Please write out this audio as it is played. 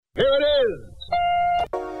Here it is!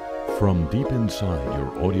 From deep inside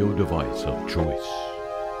your audio device of choice.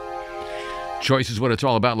 Choice is what it's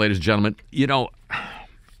all about, ladies and gentlemen. You know,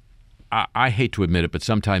 I hate to admit it, but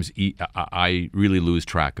sometimes I really lose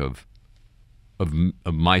track of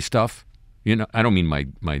my stuff. You know, I don't mean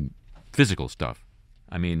my physical stuff.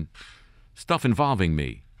 I mean stuff involving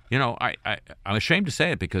me. You know, I'm ashamed to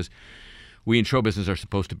say it because we in show business are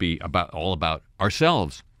supposed to be all about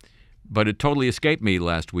ourselves. But it totally escaped me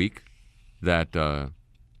last week that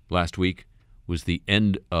last week was the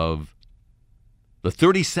end of the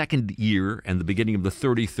 32nd year and the beginning of the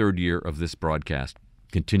 33rd year of this broadcast,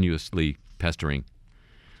 continuously pestering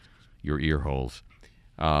your ear holes.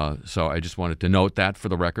 So I just wanted to note that for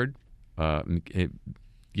the record.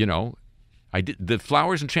 You know, the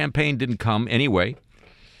flowers and champagne didn't come anyway,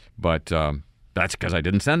 but that's because I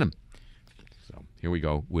didn't send them. So here we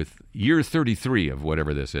go with year 33 of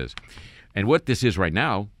whatever this is. And what this is right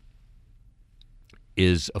now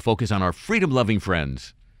is a focus on our freedom-loving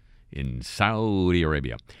friends in Saudi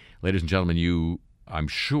Arabia. Ladies and gentlemen, you, I'm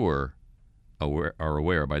sure, are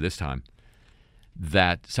aware by this time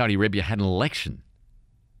that Saudi Arabia had an election.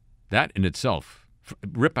 That in itself,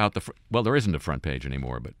 rip out well, there isn't a front page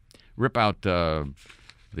anymore, but rip out the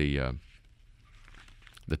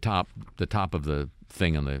top of the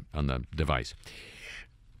thing on the device.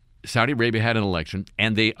 Saudi Arabia had an election,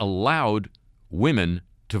 and they allowed women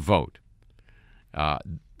to vote.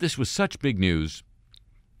 This was such big news.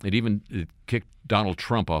 It kicked Donald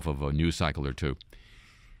Trump off of a news cycle or two.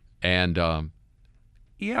 And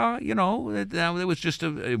yeah, you know, it was just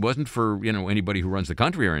it wasn't for, you know, anybody who runs the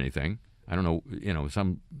country or anything. I don't know, you know,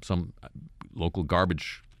 some local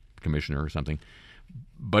garbage commissioner or something.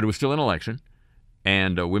 But it was still an election,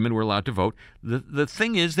 and women were allowed to vote. The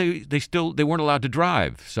thing is, they weren't allowed to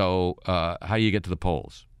drive. So how do you get to the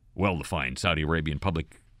polls? Well-defined Saudi Arabian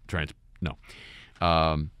public transport. No.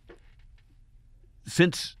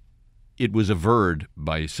 Since it was averred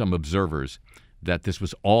by some observers that this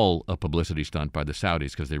was all a publicity stunt by the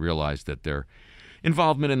Saudis because they realized that their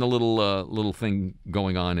involvement in the little thing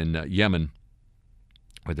going on in Yemen,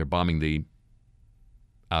 where they're bombing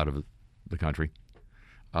out of the country,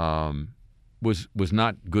 was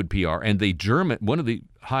not good PR. And one of the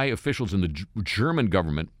high officials in the German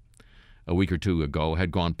government a week or two ago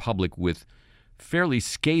had gone public with fairly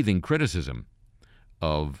scathing criticism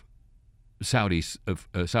of Saudi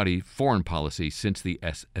foreign policy since the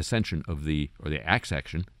accession,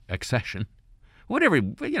 whatever,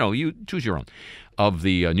 you know, you choose your own, of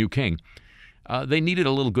the new king. They needed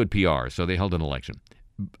a little good PR, so they held an election.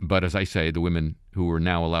 But as I say, the women who were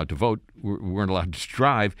now allowed to vote weren't allowed to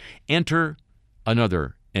drive. Enter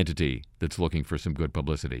another entity that's looking for some good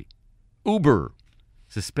publicity. Uber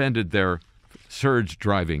suspended their surge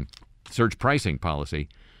pricing policy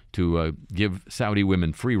to give Saudi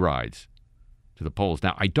women free rides to the polls.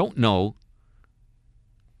 Now, I don't know,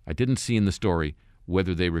 I didn't see in the story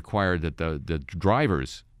whether they required that the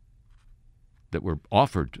drivers that were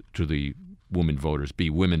offered to the women voters be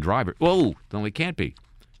women drivers. Oh, no, they can't be.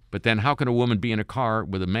 But then how can a woman be in a car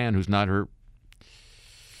with a man who's not her?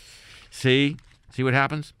 See what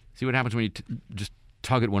happens? See what happens when you just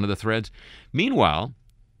tug at one of the threads? Meanwhile,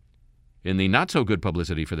 in the not-so-good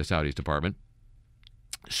publicity for the Saudis department,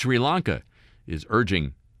 Sri Lanka is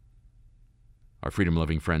urging our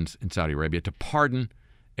freedom-loving friends in Saudi Arabia to pardon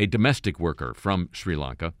a domestic worker from Sri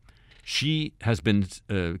Lanka. She has been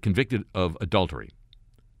convicted of adultery.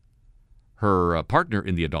 Her partner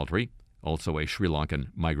in the adultery, also a Sri Lankan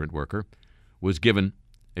migrant worker, was given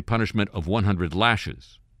a punishment of 100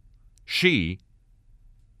 lashes. She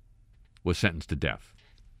was sentenced to death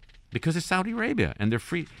because it's Saudi Arabia and they're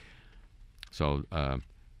free. So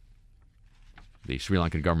the Sri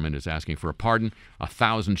Lankan government is asking for a pardon.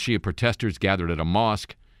 1,000 Shia protesters gathered at a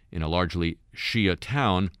mosque in a largely Shia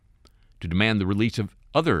town to demand the release of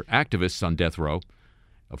other activists on death row.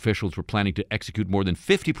 Officials were planning to execute more than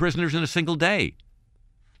 50 prisoners in a single day.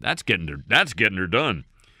 That's getting her done.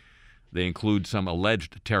 They include some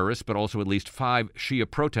alleged terrorists, but also at least 5 Shia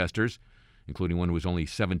protesters, including one who was only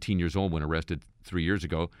 17 years old when arrested 3 years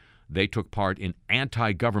ago. They took part in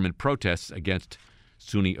anti-government protests against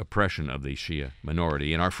Sunni oppression of the Shia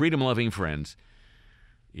minority and our freedom-loving friends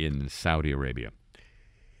in Saudi Arabia.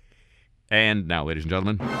 And now, ladies and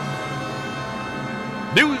gentlemen,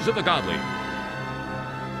 news of the godly.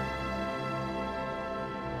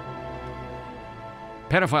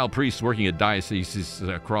 Pedophile priests working at dioceses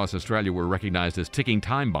across Australia were recognized as ticking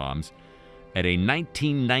time bombs at a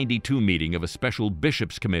 1992 meeting of a special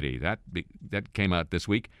bishops' committee. That came out this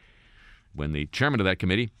week when the chairman of that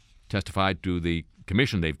committee testified to the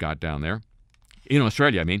commission they've got down there. in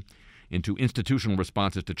Australia, into institutional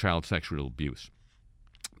responses to child sexual abuse.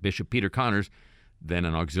 Bishop Peter Connors, then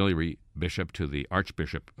an auxiliary bishop to the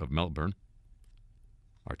Archbishop of Melbourne,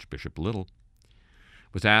 Archbishop Little,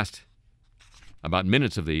 was asked about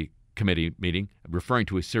minutes of the committee meeting, referring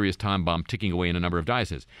to a serious time bomb ticking away in a number of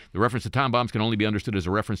dioceses. The reference to time bombs can only be understood as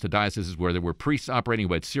a reference to dioceses where there were priests operating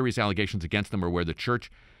who had serious allegations against them or where the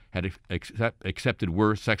church had accepted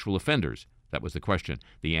were sexual offenders. That was the question.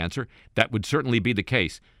 The answer, that would certainly be the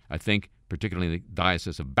case. I think, particularly in the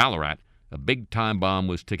Diocese of Ballarat, a big time bomb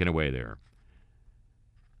was ticking away there.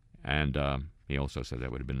 And he also said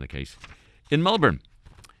that would have been the case in Melbourne.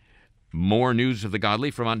 More news of the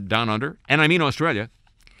godly from down under, and I mean Australia.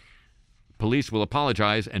 Police will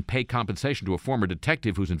apologize and pay compensation to a former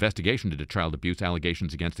detective whose investigation into child abuse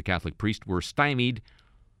allegations against a Catholic priest were stymied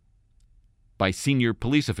by senior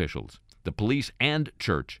police officials. The police and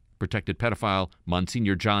church protected pedophile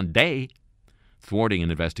Monsignor John Day, thwarting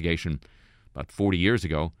an investigation about 40 years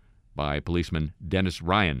ago by policeman Dennis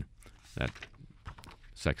Ryan. That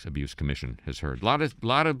Sex Abuse Commission has heard. A lot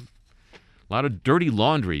of dirty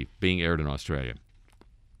laundry being aired in Australia.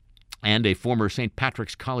 And a former St.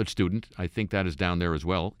 Patrick's College student, I think that is down there as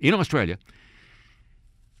well, in Australia,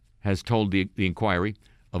 has told the inquiry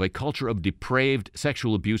of a culture of depraved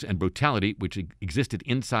sexual abuse and brutality which existed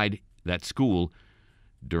inside that school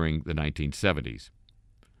during the 1970s.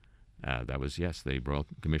 That was, yes, the Royal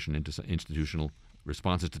Commission into Institutional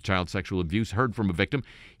Responses to Child Sexual Abuse heard from a victim.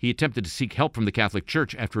 He attempted to seek help from the Catholic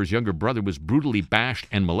Church after his younger brother was brutally bashed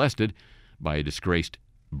and molested by a disgraced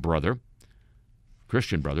brother,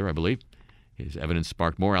 Christian brother, I believe. His evidence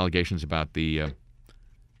sparked more allegations about the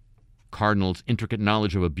cardinal's intricate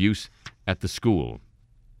knowledge of abuse at the school.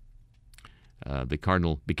 The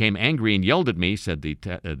cardinal became angry and yelled at me, said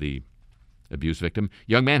the abuse victim.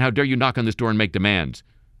 "Young man, how dare you knock on this door and make demands?"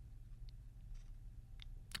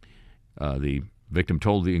 The victim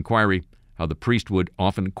told the inquiry how the priest would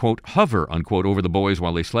often, quote, hover, unquote, over the boys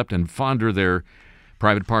while they slept and fonder their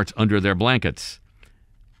private parts under their blankets.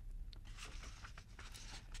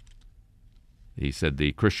 He said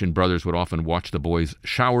the Christian brothers would often watch the boys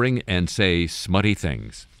showering and say smutty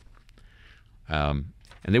things. And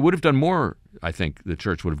they would have done more, I think the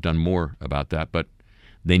church would have done more about that, but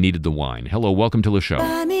they needed the wine. Hello, welcome to the show.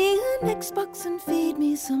 Buy me an Xbox and feed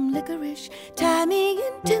me some licorice. Tie me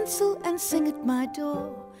in tinsel and sing at my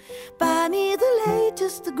door. Buy me the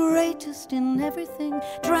latest, the greatest in everything.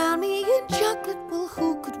 Drown me in chocolate, well,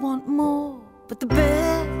 who could want more? But the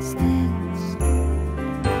best things,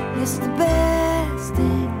 yes, the best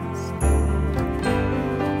things,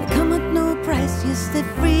 they come at no price. Yes, they're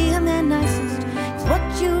free and they're nicest. It's what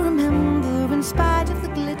you remember in spite of the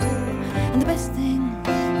glitter. And the best things,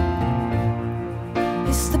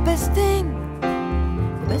 yes, the best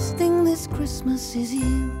thing this Christmas is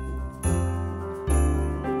you.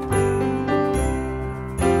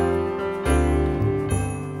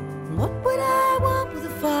 What would I want with a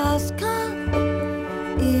fast car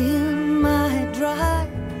in my drive?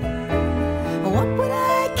 What would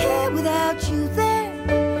I care without you there?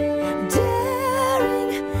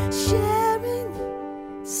 Daring, sharing,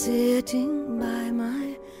 sitting by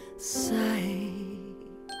my side.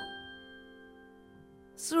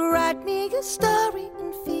 So write me a story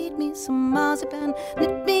and feed me some marzipan.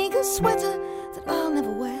 Knit me a sweater that I'll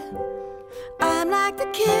never wear. I'm like the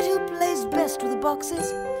kid who plays best with the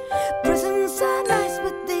boxes. Presents are nice,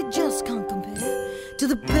 but they just can't compare to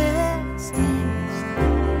the best things,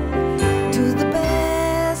 to the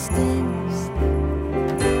best things.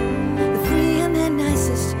 They're free and they're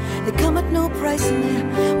nicest. They come at no price and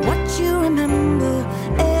they're what you remember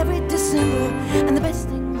every December. And the best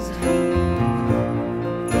things,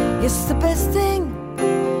 yes, the best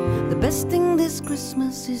thing this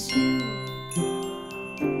Christmas is you.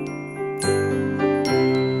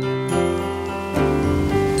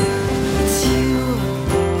 It's you,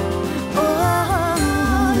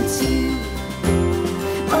 oh, it's you,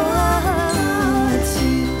 oh, it's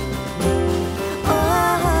you,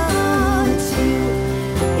 oh, it's you,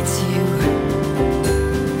 it's you.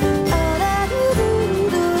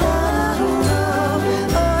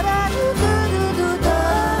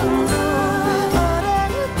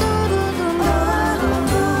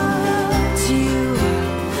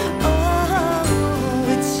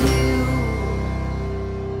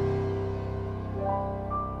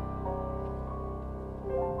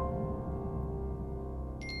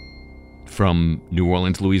 From New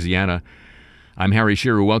Orleans, Louisiana, I'm Harry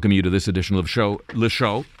Shearer. Welcome you to this edition of Le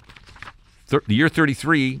Show. The year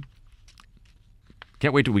 33.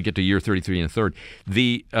 Can't wait till we get to year 33 and a third.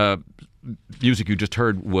 The music you just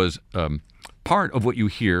heard was part of what you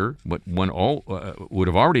hear, what one all would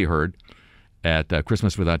have already heard at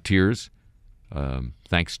Christmas Without Tears,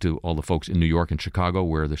 thanks to all the folks in New York and Chicago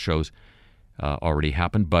where the shows already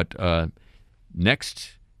happened. But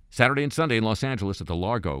next Saturday and Sunday in Los Angeles at the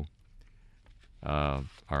Largo, our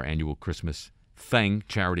annual Christmas thing,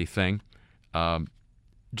 charity thing,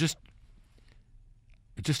 just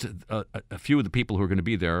a few of the people who are going to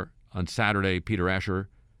be there on Saturday: Peter Asher,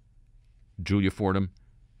 Julia Fordham,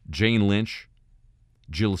 Jane Lynch,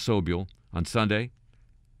 Jill Sobule. On Sunday,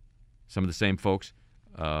 some of the same folks,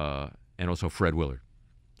 and also Fred Willard.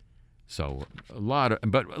 So a lot of,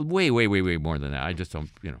 but way more than that. I just don't,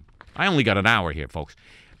 I only got an hour here, folks.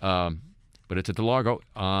 But it's at the Largo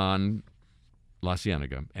on La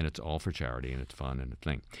Cienega, and it's all for charity, and it's fun and a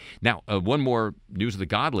thing. Now, one more news of the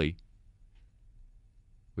godly,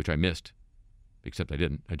 which I missed, except I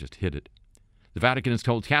didn't. I just hid it. The Vatican has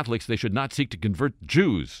told Catholics they should not seek to convert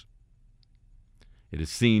Jews. It is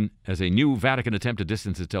seen as a new Vatican attempt to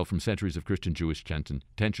distance itself from centuries of Christian-Jewish tension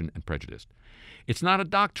and prejudice. It's not a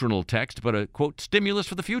doctrinal text, but a, quote, stimulus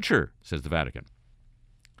for the future, says the Vatican.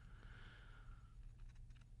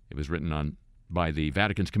 It was written by the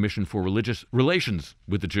Vatican's Commission for Religious Relations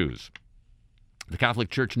with the Jews. The Catholic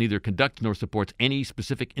Church neither conducts nor supports any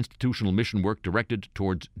specific institutional mission work directed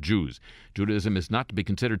towards Jews. Judaism is not to be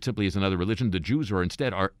considered simply as another religion. The Jews are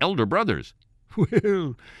instead our elder brothers.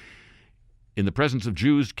 Well, in the presence of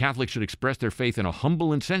Jews, Catholics should express their faith in a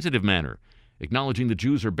humble and sensitive manner, acknowledging the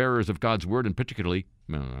Jews are bearers of God's word, and particularly,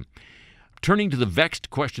 turning to the vexed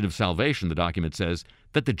question of salvation, the document says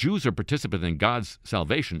that the Jews are participants in God's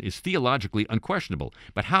salvation is theologically unquestionable,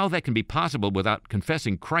 but how that can be possible without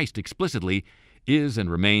confessing Christ explicitly is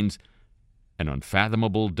and remains an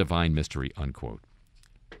unfathomable divine mystery, unquote.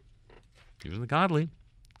 Here's the godly.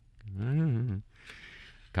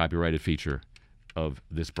 Copyrighted feature of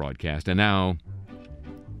this broadcast. And now,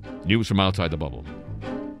 news from outside the bubble.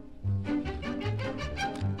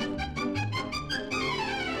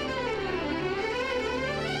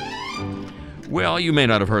 Well, you may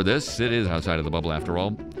not have heard this. It is outside of the bubble, after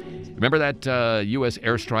all. Remember that U.S.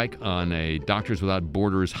 airstrike on a Doctors Without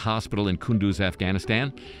Borders hospital in Kunduz,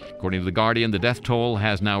 Afghanistan? According to The Guardian, the death toll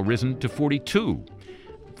has now risen to 42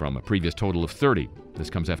 from a previous total of 30. This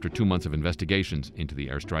comes after 2 months of investigations into the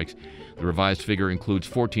airstrikes. The revised figure includes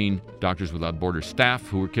 14 Doctors Without Borders staff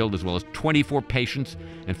who were killed, as well as 24 patients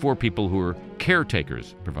and 4 people who were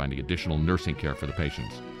caretakers, providing additional nursing care for the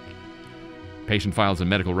patients. Patient files and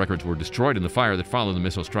medical records were destroyed in the fire that followed the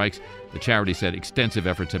missile strikes. The charity said extensive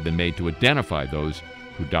efforts have been made to identify those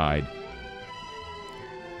who died.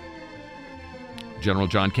 General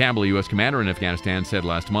John Campbell, a U.S. commander in Afghanistan, said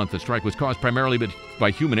last month the strike was caused primarily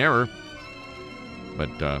by human error.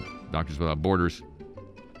 But Doctors Without Borders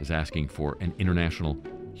is asking for an an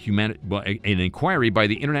inquiry by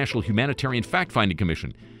the International Humanitarian Fact-Finding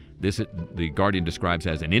Commission. This, the Guardian describes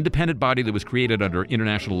as an independent body that was created under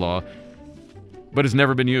international law but has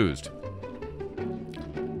never been used.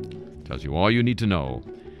 Tells you all you need to know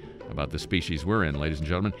about the species we're in, ladies and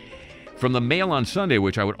gentlemen. From the Mail on Sunday,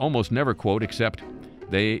 which I would almost never quote, except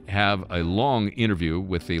they have a long interview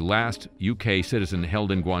with the last UK citizen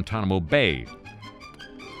held in Guantanamo Bay.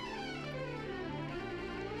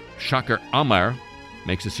 Shakir Amar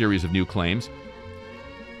makes a series of new claims.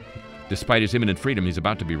 Despite his imminent freedom, he's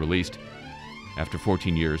about to be released after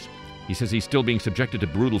 14 years. He says he's still being subjected to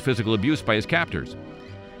brutal physical abuse by his captors.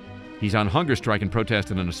 He's on hunger strike in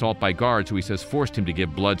protest at an assault by guards who he says forced him to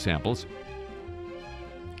give blood samples.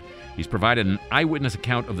 He's provided an eyewitness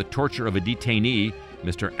account of the torture of a detainee,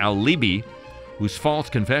 Mr. Al-Libi, whose false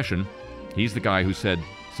confession, he's the guy who said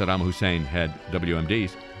Saddam Hussein had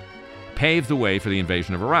WMDs, paved the way for the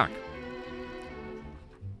invasion of Iraq.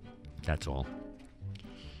 That's all.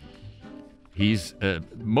 He's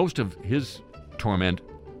most of his torment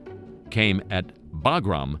came at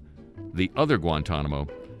Bagram, the other Guantanamo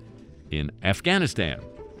in Afghanistan,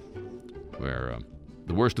 where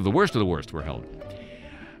the worst of the worst of the worst were held.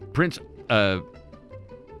 Prince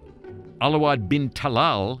Alawad bin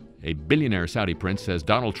Talal, a billionaire Saudi prince, says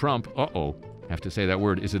Donald Trump, have to say that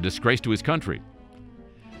word, is a disgrace to his country.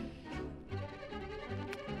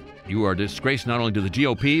 You are a disgrace not only to the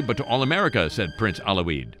GOP, but to all America, said Prince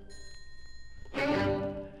Al-Walid.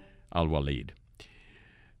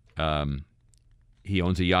 He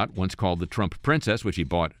owns a yacht once called the Trump Princess, which he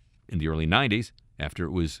bought in the early 90s after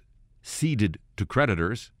it was ceded to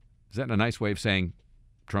creditors. Is that a nice way of saying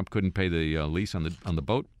Trump couldn't pay the lease on the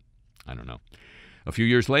boat? I don't know. A few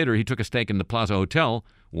years later, he took a stake in the Plaza Hotel,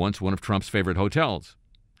 once one of Trump's favorite hotels.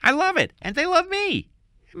 I love it, and they love me.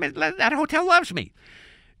 That hotel loves me.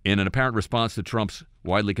 In an apparent response to Trump's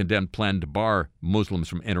widely condemned plan to bar Muslims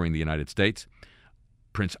from entering the United States,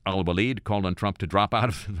 Prince Al-Walid called on Trump to drop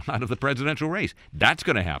out of the presidential race. That's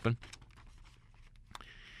going to happen.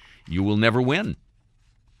 You will never win,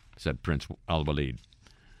 said Prince Al-Walid.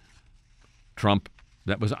 Trump,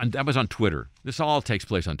 that was on Twitter. This all takes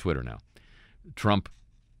place on Twitter now. Trump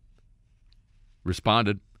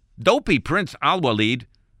responded, "Dopey Prince Al-Walid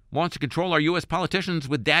wants to control our U.S. politicians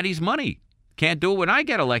with daddy's money. Can't do it when I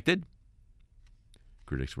get elected."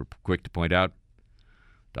 Critics were quick to point out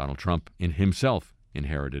Donald Trump himself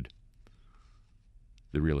inherited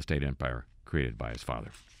the real estate empire created by his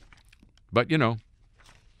father. But, you know,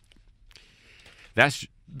 that's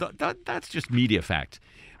just media facts.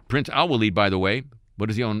 Prince Al-Walid, by the way, what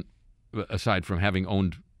does he own aside from having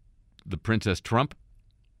owned the Princess Trump?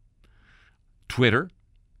 Twitter,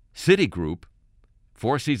 Citigroup,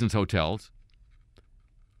 Four Seasons Hotels,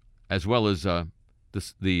 as well as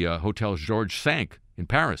the Hotel Georges V in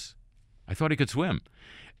Paris. I thought he could swim.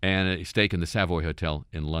 And a stake in the Savoy Hotel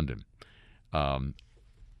in London. In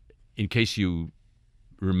case you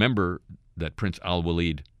remember that Prince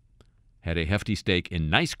Al-Walid had a hefty stake in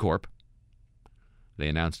Nice Corp, they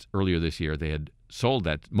announced earlier this year they had sold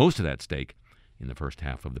most of that stake in the first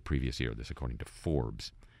half of the previous year. This according to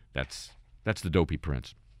Forbes. That's the dopey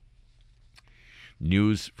prince.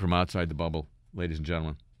 News from outside the bubble, ladies and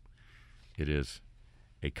gentlemen. It is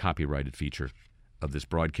a copyrighted feature of this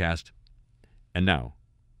broadcast. And now,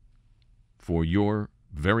 for your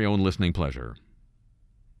very own listening pleasure,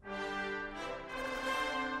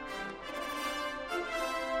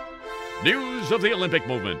 news of the Olympic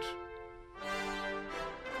movement.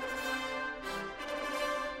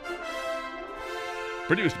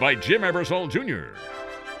 Produced by Jim Ebersol Jr.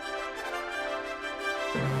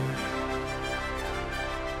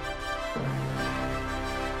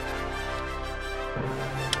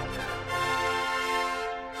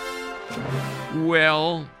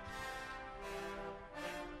 Well,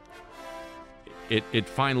 it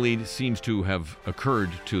finally seems to have occurred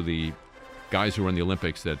to the guys who run the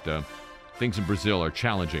Olympics that things in Brazil are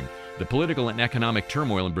challenging. The political and economic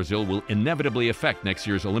turmoil in Brazil will inevitably affect next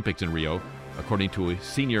year's Olympics in Rio, according to a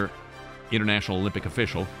senior International Olympic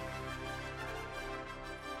official.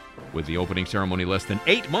 With the opening ceremony less than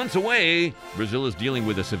 8 months away, Brazil is dealing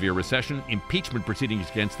with a severe recession, impeachment proceedings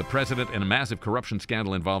against the president, and a massive corruption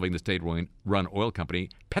scandal involving the state-run oil company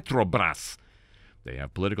Petrobras. They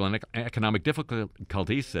have political and economic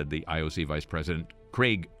difficulties, said the IOC Vice President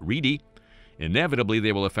Craig Reedy. Inevitably,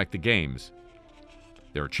 they will affect the games.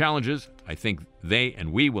 There are challenges. I think they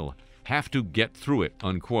and we will have to get through it,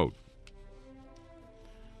 unquote.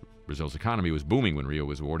 Brazil's economy was booming when Rio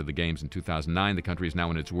was awarded the Games in 2009. The country is now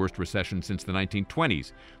in its worst recession since the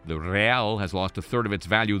 1920s. The real has lost a third of its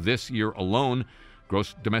value this year alone.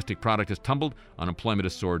 Gross domestic product has tumbled. Unemployment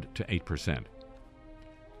has soared to 8%.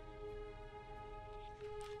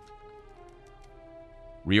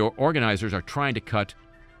 Rio organizers are trying to cut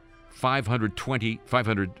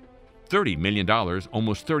 $530 million,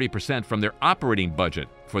 almost 30% from their operating budget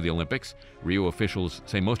for the Olympics. Rio officials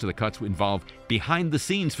say most of the cuts involve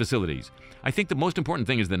behind-the-scenes facilities. I think the most important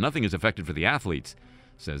thing is that nothing is affected for the athletes,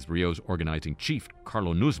 says Rio's organizing chief,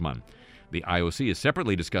 Carlo Nuzman. The IOC is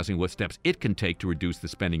separately discussing what steps it can take to reduce the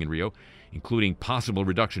spending in Rio, including possible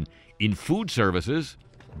reduction in food services,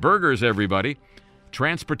 burgers, everybody,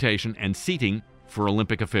 transportation, and seating for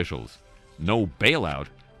Olympic officials. No bailout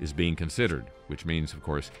is being considered, which means, of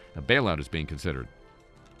course, a bailout is being considered.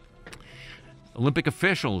 Olympic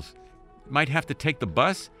officials might have to take the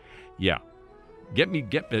bus. Yeah.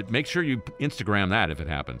 Make sure you Instagram that if it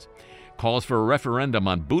happens. Calls for a referendum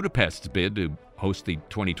on Budapest's bid to host the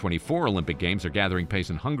 2024 Olympic Games are gathering pace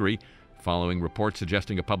in Hungary, following reports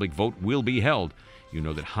suggesting a public vote will be held. You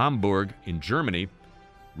know that Hamburg in Germany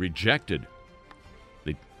rejected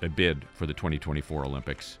a bid for the 2024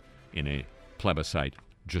 Olympics in a plebiscite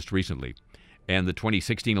just recently. And the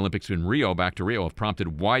 2016 Olympics in Rio, back to Rio, have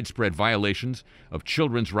prompted widespread violations of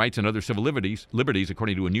children's rights and other civil liberties,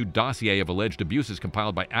 according to a new dossier of alleged abuses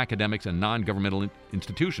compiled by academics and non-governmental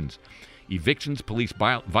institutions. Evictions, police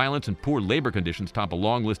violence, and poor labor conditions top a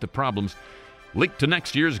long list of problems linked to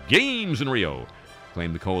next year's Games in Rio,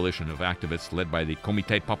 claimed the coalition of activists led by the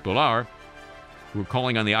Comité Popular, who are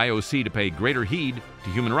calling on the IOC to pay greater heed to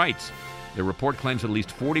human rights. Their report claims at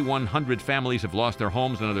least 4,100 families have lost their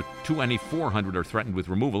homes and another 2,400 are threatened with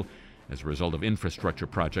removal as a result of infrastructure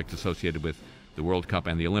projects associated with the World Cup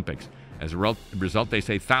and the Olympics. As a result, they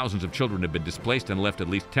say thousands of children have been displaced and left at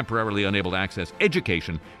least temporarily unable to access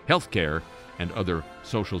education, health care, and other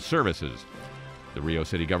social services. The Rio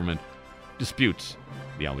City government disputes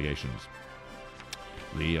the allegations.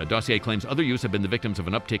 The dossier claims other youths have been the victims of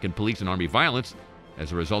an uptick in police and army violence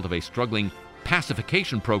as a result of a struggling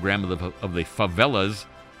pacification program of the favelas,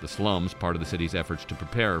 the slums, part of the city's efforts to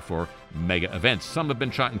prepare for mega events. Some have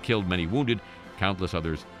been shot and killed, many wounded, countless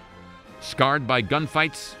others scarred by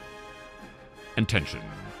gunfights and tension.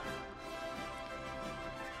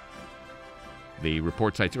 The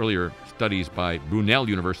report cites earlier studies by Brunel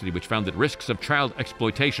University, which found that risks of child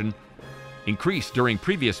exploitation increased during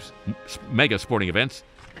previous mega sporting events,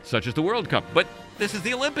 such as the World Cup. But this is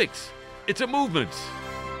the Olympics. It's a movement.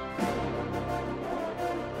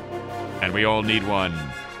 And we all need one.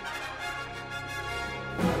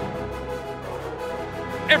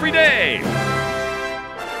 Every day!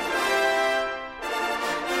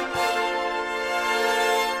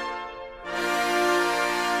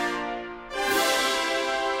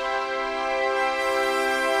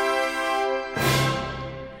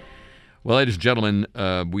 Well, ladies and gentlemen,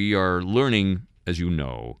 we are learning, as you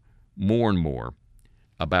know, more and more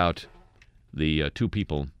about the two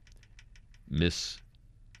people, Miss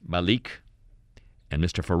Malik and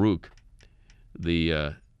Mr. Farouk,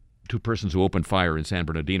 the two persons who opened fire in San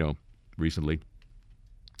Bernardino recently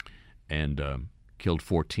and killed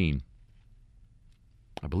 14.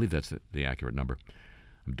 I believe that's the accurate number.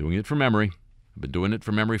 I'm doing it from memory. I've been doing it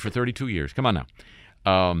from memory for 32 years. Come on now.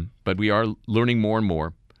 But we are learning more and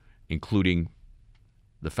more, including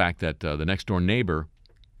the fact that the next-door neighbor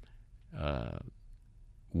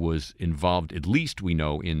was involved, at least we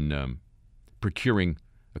know, in procuring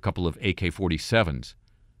a couple of AK-47s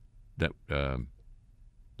that the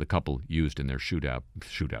couple used in their shootout,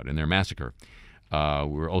 in their massacre.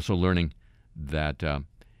 We're also learning that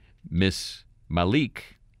Miss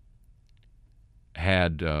Malik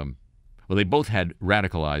had, they both had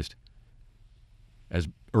radicalized as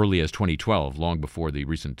early as 2012, long before the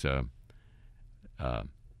recent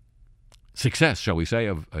success, shall we say,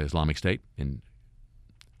 of Islamic State in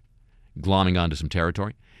glomming onto some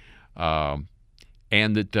territory. And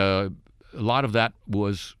that a lot of that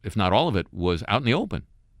was, if not all of it, was out in the open,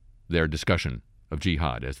 their discussion of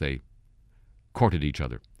jihad as they courted each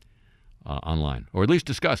other online, or at least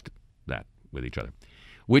discussed that with each other.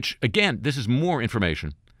 Which, again, this is more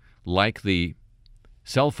information like the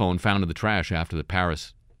cell phone found in the trash after the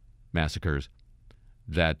Paris massacres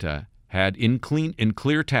that had in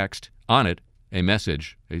clear text on it a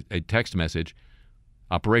message, a text message,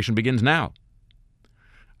 operation begins now.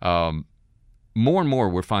 More and more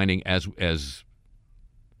we're finding as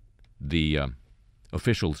the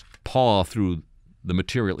officials paw through the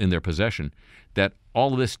material in their possession that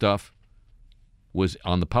all of this stuff was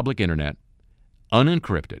on the public internet,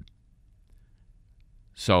 unencrypted.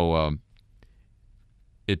 So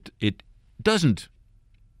it doesn't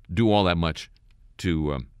do all that much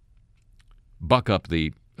to buck up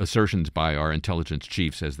the assertions by our intelligence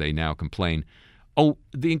chiefs as they now complain, oh,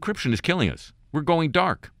 the encryption is killing us. We're going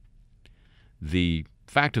dark. The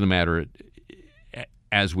fact of the matter,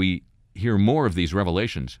 as we hear more of these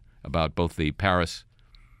revelations about both the Paris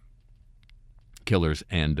killers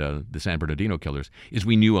and the San Bernardino killers, is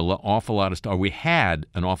we knew an awful lot of stuff, or we had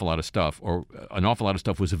an awful lot of stuff, or an awful lot of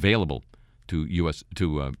stuff was available to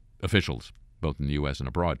officials, both in the U.S. and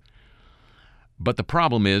abroad. But the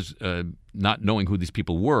problem is, not knowing who these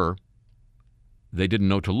people were, they didn't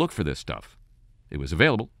know to look for this stuff. It was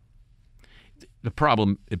available. The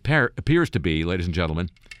problem appears to be, ladies and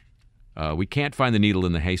gentlemen, we can't find the needle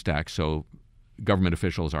in the haystack, so government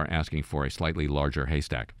officials are asking for a slightly larger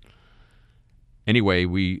haystack. Anyway,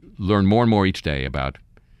 we learn more and more each day about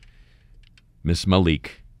Miss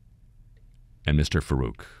Malik and Mr.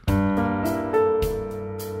 Farouk.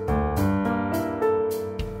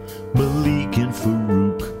 Malik and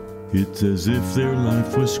Farouk, it's as if their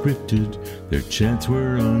life was scripted, their chats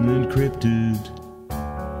were unencrypted,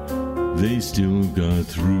 they still got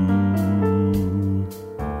through.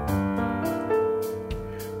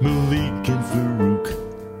 Malik and Farouk,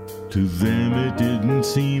 to them it didn't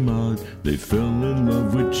seem odd, they fell in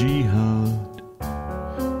love with jihad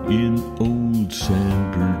in old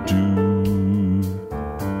San Perdue.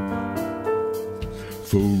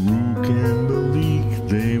 Farouk and Malik,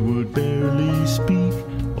 they would barely speak,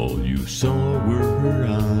 all you saw were her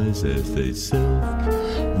eyes as they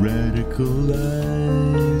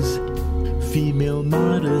self-radicalize. Female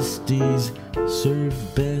modesties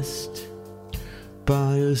served best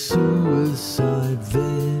by a suicide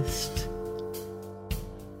vest.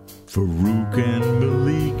 Farouk and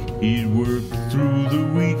Malik, he'd work through the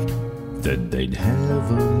week, then they'd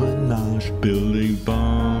have a menage, building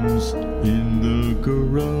bombs in the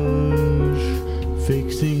garage,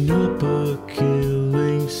 fixing up a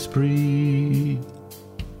killing spree.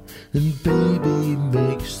 And baby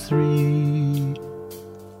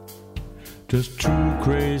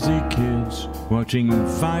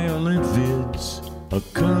violent vids, a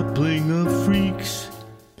coupling of freaks,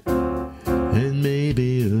 and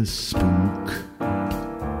maybe a spook.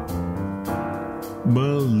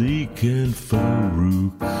 Malik and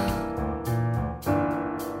Farouk.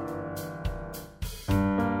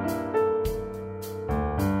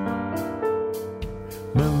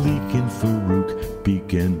 Malik and Farouk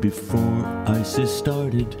began before ISIS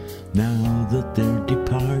started. Now that they're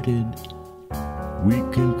departed, we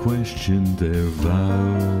can question their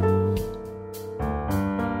vow.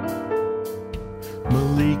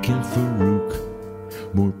 Malik and Farouk,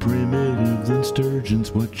 more primitive than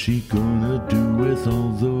sturgeons. What's she gonna do with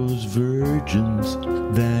all those virgins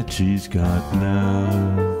that she's got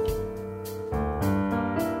now?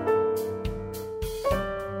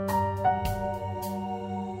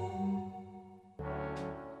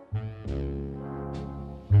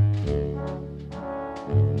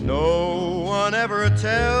 No one ever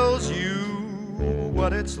tells you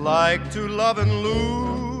what it's like to love and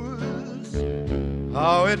lose,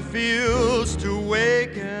 how it feels to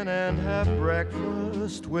waken and have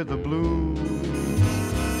breakfast with the blues,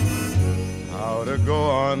 how to go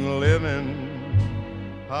on living,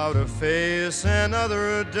 how to face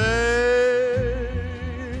another day.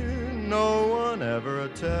 No one ever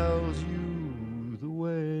tells you the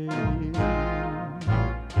way.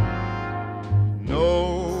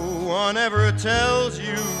 No one ever tells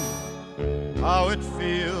you how it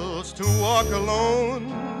feels to walk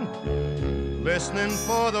alone, listening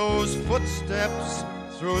for those footsteps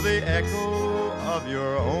through the echo of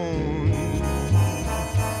your own.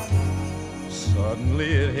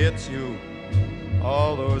 Suddenly it hits you,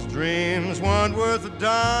 all those dreams weren't worth a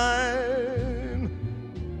dime,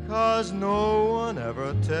 'cause no one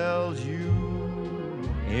ever tells you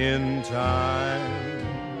in time.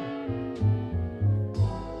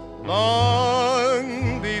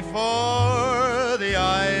 Long before the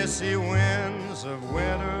icy winds of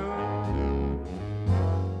winter,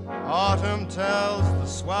 autumn tells the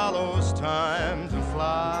swallows time to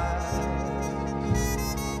fly.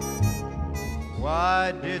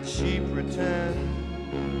 Why did she pretend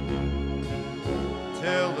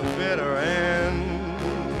till the bitter end,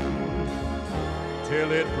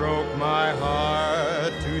 till it broke my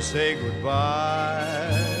heart to say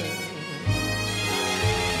goodbye?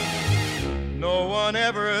 No one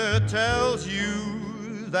ever tells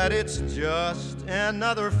you that it's just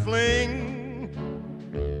another fling.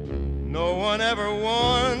 No one ever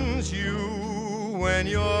warns you when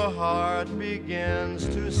your heart begins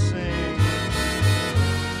to sing.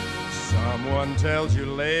 Someone tells you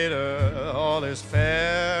later all is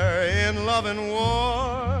fair in love and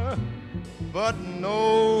war, but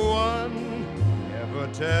no one ever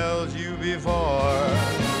tells you before.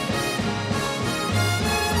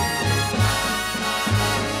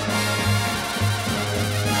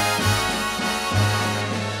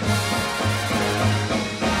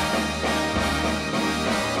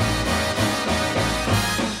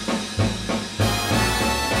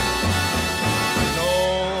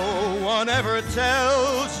 Never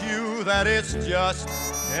tells you that it's just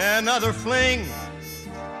another fling.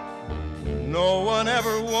 No one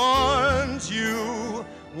ever warns you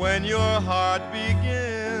when your heart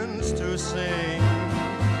begins to sing.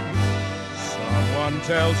 Someone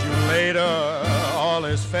tells you later all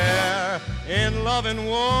is fair in love and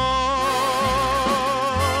war,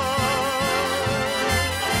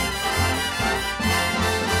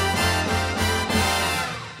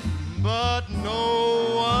 but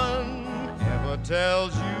no one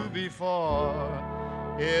tells you before.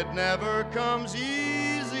 It never comes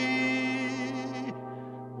easy.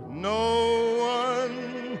 No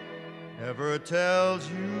one ever tells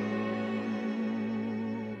you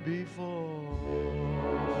before.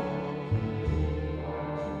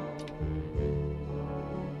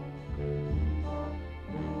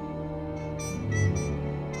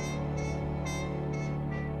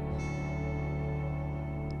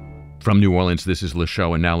 From New Orleans, this is Le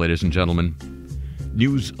Show, and now, ladies and gentlemen,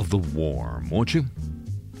 news of the warm, won't you?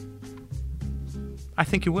 I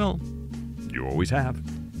think you will. You always have.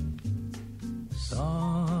 Soft,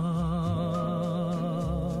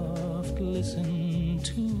 listen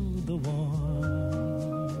to the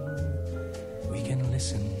warm. We can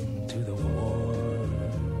listen to the warm.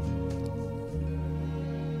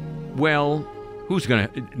 Well, who's going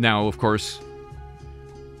to... Now, of course,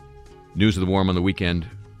 news of the warm on the weekend,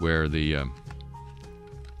 where the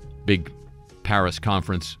big Paris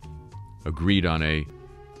conference agreed on a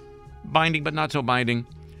binding but not so binding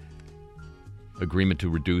agreement to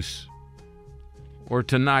reduce or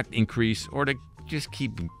to not increase or to just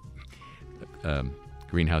keep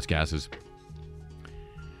greenhouse gases.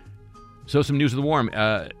 So some news of the warm.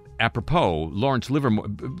 Apropos, Lawrence Livermore.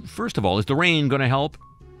 First of all, is the rain going to help?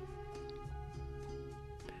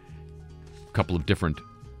 A couple of different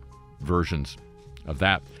versions of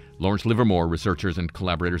that. Lawrence Livermore researchers and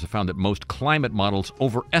collaborators have found that most climate models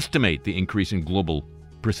overestimate the increase in global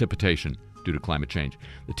precipitation due to climate change.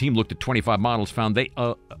 The team looked at 25 models, found they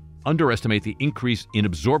underestimate the increase in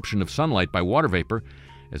absorption of sunlight by water vapor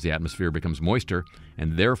as the atmosphere becomes moister,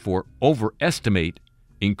 and therefore overestimate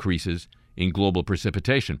increases in global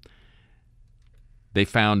precipitation. They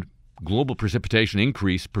found global precipitation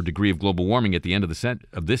increase per degree of global warming at the end of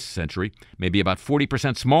this century may be about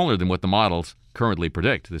 40% smaller than what the models currently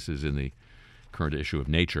predict. This is in the current issue of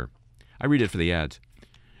Nature. I read it for the ads.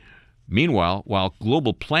 Meanwhile, while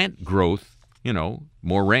global plant growth,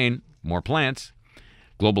 more rain, more plants,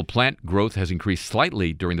 global plant growth has increased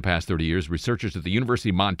slightly during the past 30 years, researchers at the University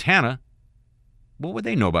of Montana, what would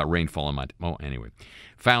they know about rainfall in Montana? Well, anyway,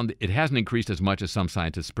 found it hasn't increased as much as some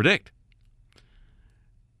scientists predict.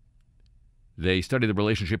 They studied the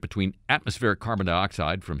relationship between atmospheric carbon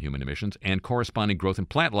dioxide from human emissions and corresponding growth in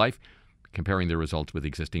plant life, comparing their results with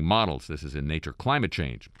existing models. This is in Nature Climate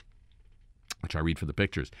Change, which I read for the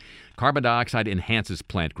pictures. Carbon dioxide enhances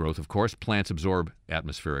plant growth. Of course, plants absorb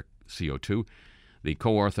atmospheric CO2. The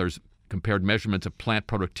co-authors compared measurements of plant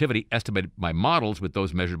productivity estimated by models with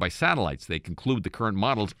those measured by satellites. They conclude the current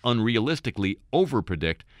models unrealistically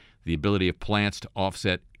overpredict the ability of plants to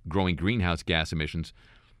offset growing greenhouse gas emissions,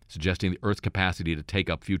 suggesting the Earth's capacity to take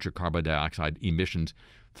up future carbon dioxide emissions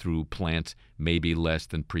through plants may be less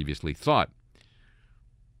than previously thought.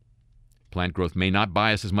 Plant growth may not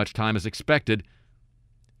buy us as much time as expected,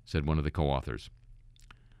 said one of the co-authors.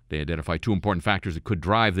 They identify two important factors that could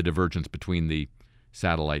drive the divergence between the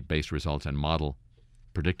satellite-based results and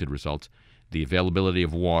model-predicted results: the availability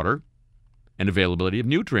of water and availability of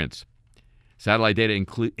nutrients. Satellite data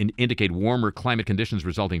indicate warmer climate conditions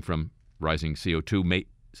resulting from rising CO2 may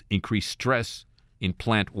increase stress in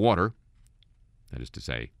plant water. That is to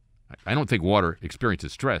say, I don't think water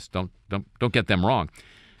experiences stress. Don't get them wrong.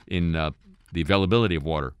 In the availability of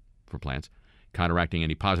water for plants, counteracting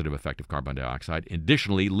any positive effect of carbon dioxide.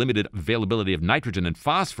 Additionally, limited availability of nitrogen and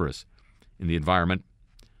phosphorus in the environment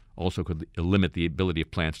also could limit the ability of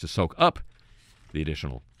plants to soak up the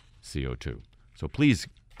additional CO2. So please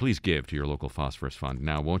give to your local phosphorus fund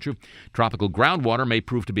now, won't you? Tropical groundwater may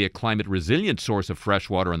prove to be a climate-resilient source of fresh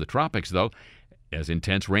water in the tropics, though, as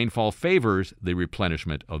intense rainfall favors the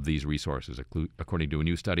replenishment of these resources, according to a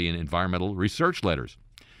new study in Environmental Research Letters.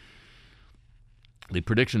 The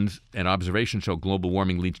predictions and observations show global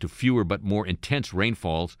warming leads to fewer but more intense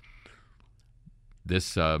rainfalls.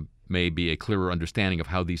 This may be a clearer understanding of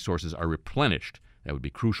how these sources are replenished. That would be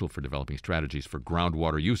crucial for developing strategies for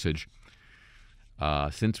groundwater usage,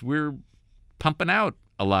 since we're pumping out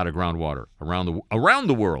a lot of groundwater around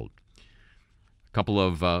the world. A couple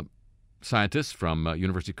of scientists from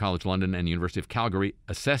University College London and University of Calgary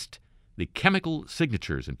assessed the chemical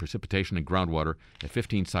signatures in precipitation and groundwater at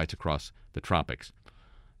 15 sites across the tropics.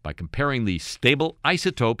 By comparing the stable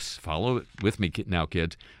isotopes, follow it with me now,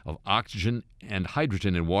 kids, of oxygen and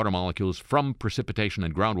hydrogen in water molecules from precipitation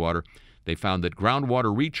and groundwater, they found that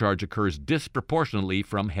groundwater recharge occurs disproportionately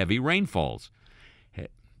from heavy rainfalls,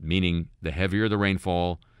 meaning the heavier the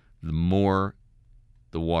rainfall, the more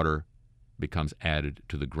the water becomes added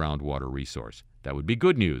to the groundwater resource. That would be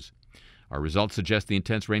good news. Our results suggest the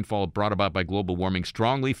intense rainfall brought about by global warming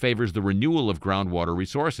strongly favors the renewal of groundwater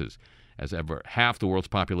resources. As ever, half the world's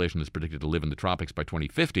population is predicted to live in the tropics by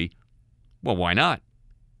 2050. Well, why not?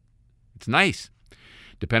 It's nice.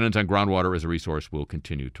 Dependence on groundwater as a resource will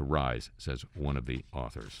continue to rise, says one of the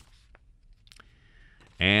authors.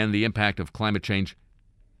 And the impact of climate change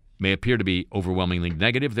may appear to be overwhelmingly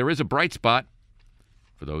negative. There is a bright spot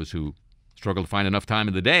for those who struggle to find enough time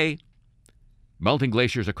in the day. Melting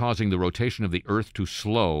glaciers are causing the rotation of the Earth to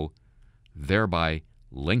slow, thereby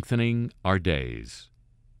lengthening our days.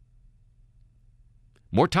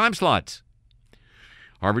 More time slots.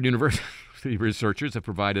 Harvard University researchers have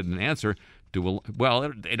provided an answer to,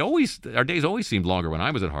 our days always seemed longer when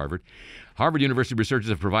I was at Harvard. Harvard University researchers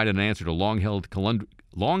have provided an answer to long-held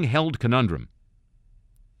conundrum.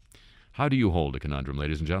 How do you hold a conundrum,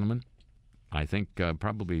 ladies and gentlemen? I think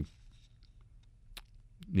probably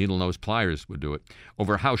needle-nose pliers would do it.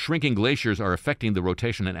 Over how shrinking glaciers are affecting the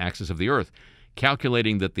rotation and axis of the Earth,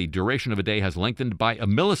 calculating that the duration of a day has lengthened by a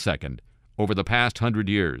millisecond over the past 100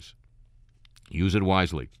 years. Use it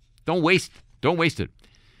wisely. Don't waste it.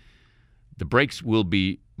 The brakes will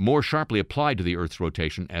be more sharply applied to the Earth's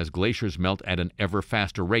rotation as glaciers melt at an ever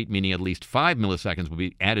faster rate, meaning at least 5 milliseconds will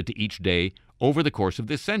be added to each day over the course of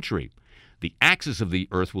this century. The axis of the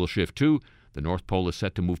Earth will shift too. The North Pole is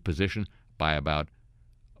set to move position by about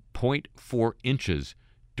 0.4 inches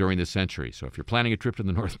during the century. So if you're planning a trip to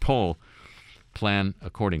the North Pole, plan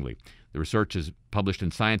accordingly. The research is published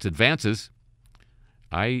in Science Advances.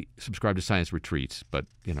 I subscribe to Science Retreats, but,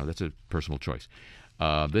 that's a personal choice.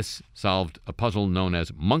 This solved a puzzle known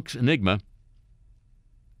as Monk's Enigma,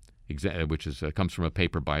 which comes from a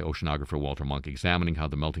paper by oceanographer Walter Monk examining how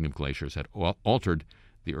the melting of glaciers had altered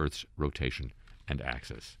the Earth's rotation and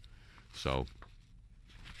axis. So,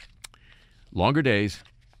 longer days,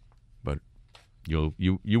 but you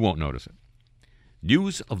won't notice it.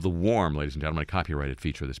 News of the warm, ladies and gentlemen, a copyrighted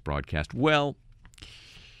feature of this broadcast. Well,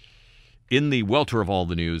 in the welter of all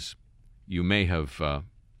the news, you may have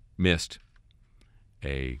missed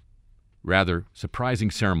a rather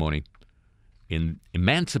surprising ceremony in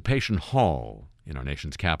Emancipation Hall in our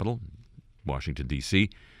nation's capital, Washington, D.C.,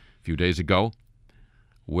 a few days ago,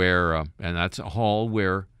 where, and that's a hall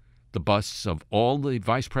where the busts of all the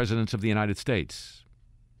vice presidents of the United States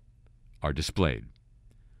are displayed.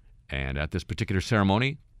 And at this particular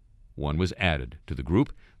ceremony, one was added to the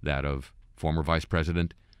group, that of former Vice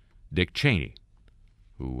President Dick Cheney,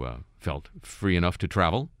 who felt free enough to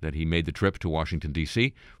travel that he made the trip to Washington,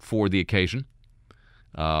 D.C. for the occasion,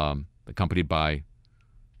 accompanied by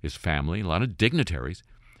his family, a lot of dignitaries,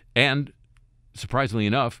 and, surprisingly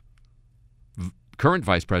enough, current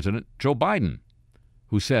Vice President Joe Biden,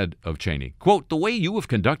 who said of Cheney, quote, "The way you have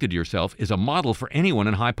conducted yourself is a model for anyone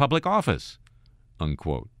in high public office,"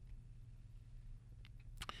 unquote.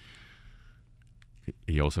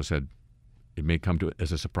 He also said, "It may come to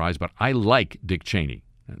as a surprise, but I like Dick Cheney."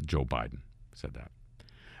 Joe Biden said that.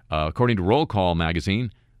 According to Roll Call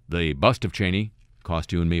magazine, the bust of Cheney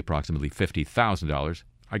cost you and me approximately $50,000.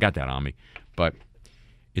 I got that on me. But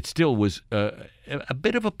it still was a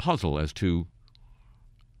bit of a puzzle as to,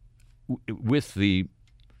 with the...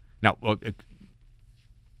 Now,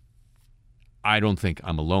 I don't think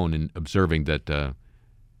I'm alone in observing that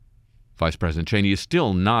Vice President Cheney is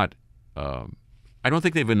still not... I don't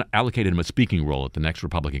think they've allocated him a speaking role at the next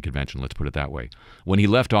Republican convention, let's put it that way. When he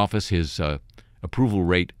left office, his approval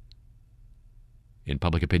rate in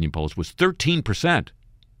public opinion polls was 13%.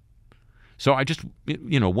 So I just,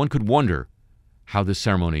 one could wonder how this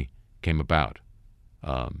ceremony came about.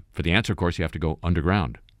 For the answer, of course, you have to go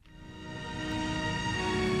underground.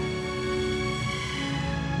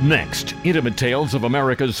 Next, intimate tales of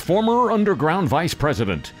America's former underground vice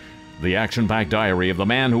president. The action-packed diary of the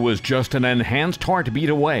man who was just an enhanced heartbeat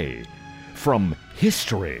away from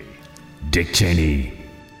history. Dick Cheney,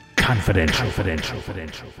 confidential.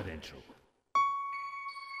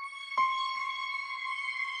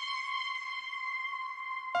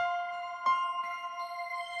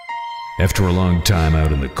 After a long time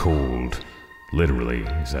out in the cold, literally,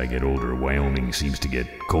 as I get older, Wyoming seems to get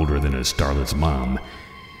colder than a starlet's mom,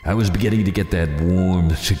 I was beginning to get that warm,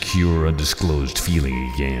 secure, undisclosed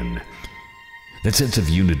feeling again. That sense of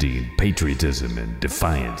unity and patriotism and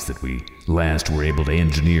defiance that we last were able to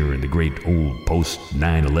engineer in the great old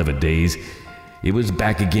post-9/11 days, it was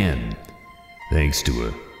back again, thanks to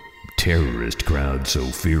a terrorist crowd so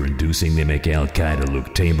fear-inducing they make Al-Qaeda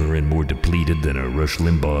look tamer and more depleted than a Rush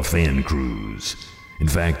Limbaugh fan cruise. In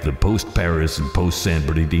fact, the post-Paris and post-San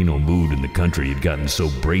Bernardino mood in the country had gotten so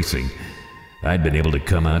bracing, I'd been able to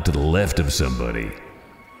come out to the left of somebody.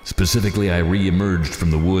 Specifically, I re-emerged from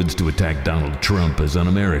the woods to attack Donald Trump as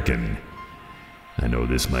un-American. I know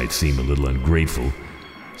this might seem a little ungrateful,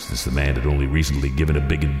 since the man had only recently given a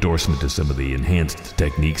big endorsement to some of the enhanced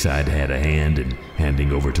techniques I'd had a hand in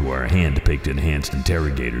handing over to our hand-picked enhanced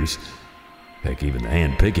interrogators. Heck, even the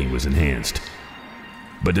hand-picking was enhanced.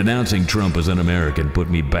 But denouncing Trump as un-American put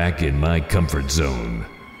me back in my comfort zone,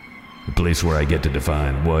 the place where I get to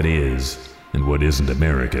define what is and what isn't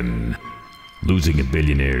American. Losing a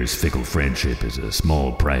billionaire's fickle friendship is a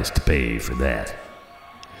small price to pay for that.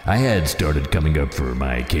 I had started coming up for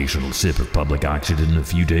my occasional sip of public oxygen a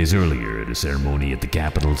few days earlier at a ceremony at the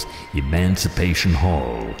Capitol's Emancipation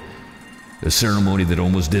Hall. A ceremony that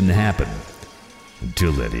almost didn't happen.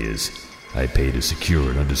 Until, that is, I paid a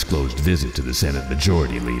secure and undisclosed visit to the Senate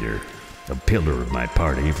Majority Leader, a pillar of my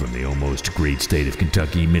party from the almost great state of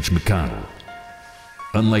Kentucky, Mitch McConnell.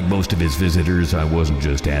 Unlike most of his visitors, I wasn't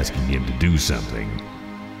just asking him to do something.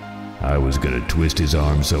 I was going to twist his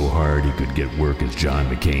arm so hard he could get work as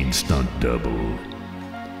John McCain's stunt double.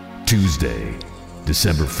 Tuesday,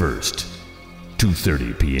 December 1st,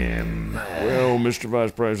 2:30 p.m. Well, Mr.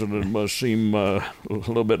 Vice President, it must seem a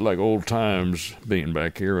little bit like old times being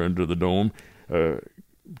back here under the dome.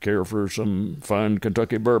 Care for some fine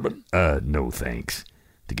Kentucky bourbon? No thanks.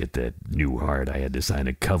 To get that new heart, I had to sign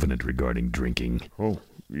a covenant regarding drinking. Oh,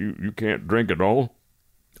 you can't drink at all?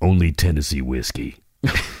 Only Tennessee whiskey.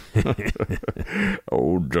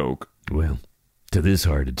 Old joke. Well, to this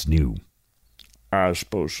heart, it's new. I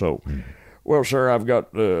suppose so. Well, sir, I've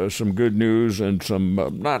got some good news and some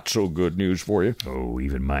not-so-good news for you. Oh,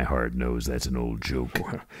 even my heart knows that's an old joke.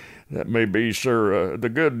 Well, that may be, sir. The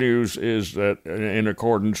good news is that, in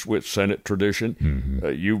accordance with Senate tradition,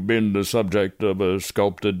 you've been the subject of a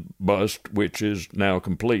sculpted bust, which is now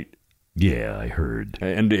complete. Yeah, I heard.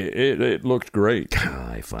 And it looked great.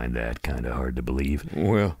 I find that kind of hard to believe.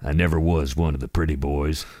 Well, I never was one of the pretty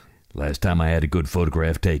boys. Last time I had a good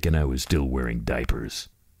photograph taken, I was still wearing diapers.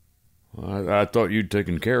 I thought you'd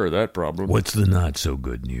taken care of that problem. What's the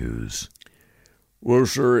not-so-good news? Well,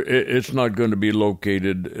 sir, it's not going to be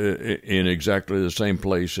located in exactly the same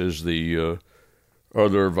place as the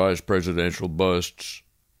other vice presidential busts.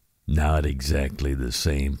 Not exactly the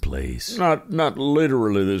same place. Not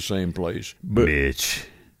literally the same place, but... Mitch,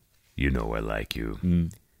 you know I like you.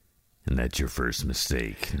 And that's your first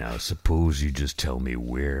mistake. Now, suppose you just tell me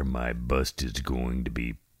where my bust is going to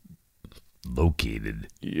be located.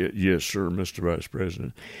 Yes, sir, Mr. Vice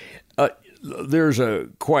President. There's a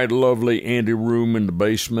quite lovely anteroom in the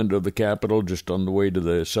basement of the Capitol, just on the way to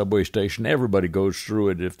the subway station. Everybody goes through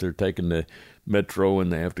it if they're taking the metro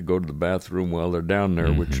and they have to go to the bathroom while they're down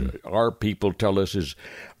there, which our people tell us is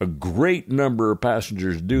a great number of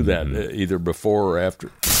passengers do that, either before or after.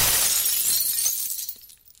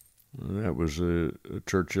 That was a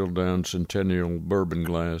Churchill Down Centennial bourbon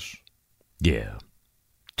glass. Yeah,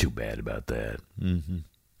 too bad about that. You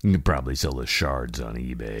could probably sell the shards on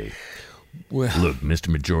eBay. Well, Look, Mr.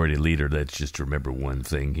 Majority Leader, let's just remember one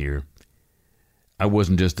thing here. I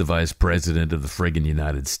wasn't just the vice president of the friggin'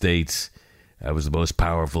 United States. I was the most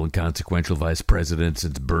powerful and consequential vice president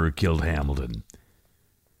since Burr killed Hamilton.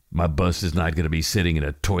 My bust is not going to be sitting in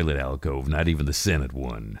a toilet alcove, not even the Senate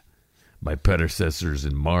one. My predecessors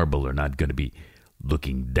in marble are not going to be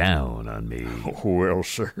looking down on me. Well,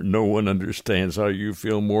 sir, no one understands how you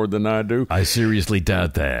feel more than I do. I seriously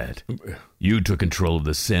doubt that. You took control of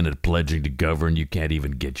the Senate, pledging to govern. You can't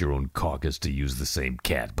even get your own caucus to use the same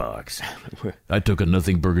cat box. I took a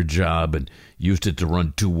nothing-burger job and used it to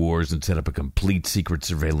run 2 wars and set up a complete secret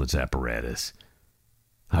surveillance apparatus.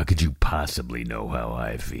 How could you possibly know how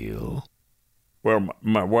I feel? Well,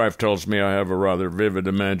 my wife tells me I have a rather vivid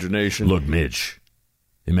imagination. Look, Mitch,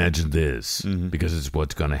 imagine this, because it's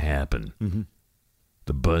what's going to happen.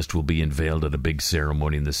 The bust will be unveiled at a big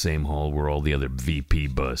ceremony in the same hall where all the other VP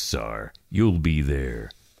busts are. You'll be there.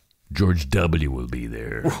 George W. will be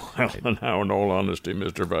there. Well, now, in all honesty,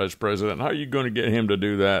 Mr. Vice President, how are you going to get him to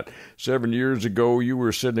do that? 7 years ago, you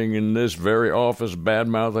were sitting in this very office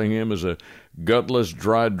bad-mouthing him as a gutless,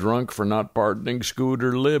 dry drunk for not pardoning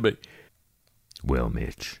Scooter Libby. Well,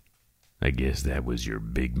 Mitch, I guess that was your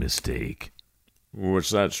big mistake. What's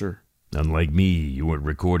that, sir? Unlike me, you weren't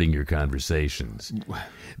recording your conversations.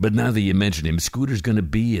 But now that you mention him, Scooter's going to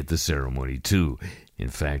be at the ceremony, too. In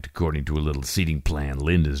fact, according to a little seating plan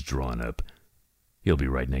Linda's drawn up, he'll be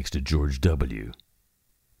right next to George W.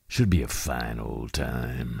 Should be a fine old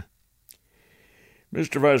time.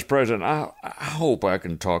 Mr. Vice President, I hope I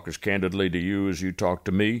can talk as candidly to you as you talk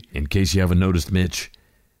to me. In case you haven't noticed, Mitch,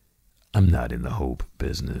 I'm not in the hope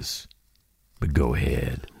business. But go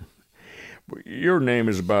ahead. Your name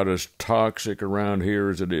is about as toxic around here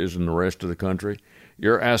as it is in the rest of the country.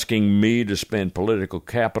 You're asking me to spend political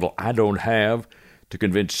capital I don't have to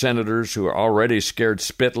convince senators who are already scared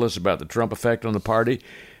spitless about the Trump effect on the party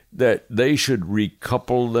that they should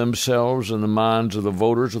recouple themselves in the minds of the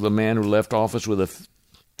voters with a man who left office with a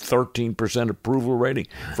 13% approval rating.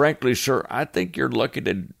 Frankly, sir, I think you're lucky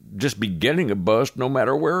to just be getting a bust no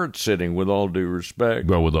matter where it's sitting, with all due respect.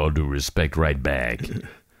 Well, with all due respect, right back.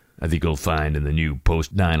 I think you'll find in the new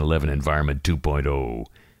post-9/11 environment 2.0,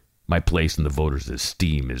 my place in the voters'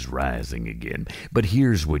 esteem is rising again. But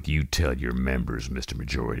here's what you tell your members, Mr.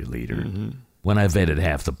 Majority Leader. When I vetted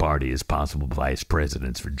half the party as possible vice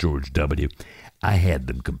presidents for George W., I had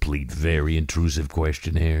them complete very intrusive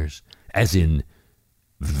questionnaires, as in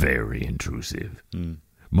very intrusive.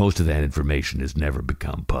 Most of that information has never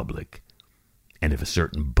become public. And if a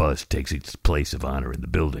certain bust takes its place of honor in the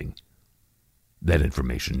building, that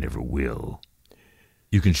information never will.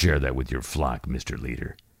 You can share that with your flock, Mr.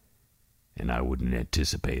 Leader, and I wouldn't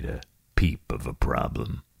anticipate a peep of a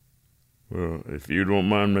problem. Well, if you don't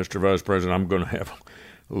mind, Mr. Vice President, I'm going to have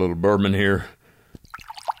a little bourbon here.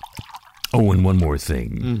 Oh, and one more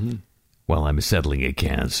thing. While I'm settling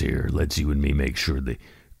accounts here, let's you and me make sure the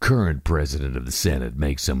current president of the Senate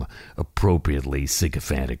make some appropriately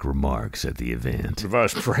sycophantic remarks at the event. The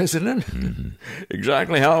vice president? Mm-hmm.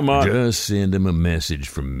 Exactly how much? Just send him a message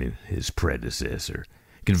from his predecessor.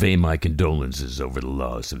 Convey my condolences over the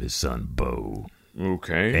loss of his son, Beau.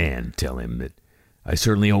 Okay. And tell him that I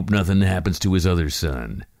certainly hope nothing happens to his other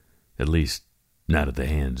son. At least, not at the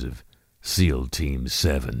hands of SEAL Team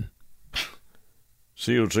 7.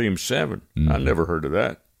 SEAL Team 7? I never heard of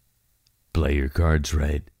that. Play your cards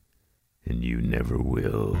right, and you never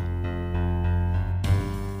will.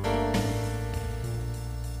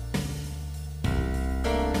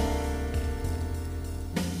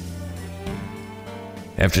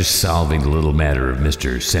 After solving the little matter of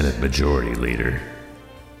Mr. Senate Majority Leader,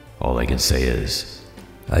 all I can say is,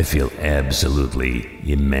 I feel absolutely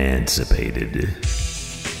emancipated.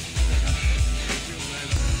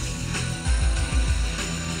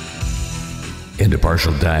 And a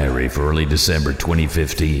partial diary for early December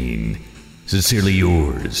 2015. Sincerely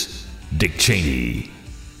yours, Dick Cheney.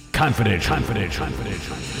 Confidential.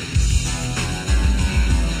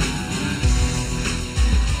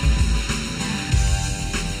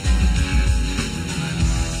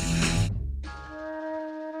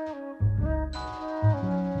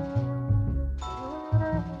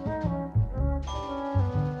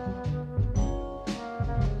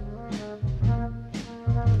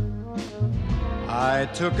 I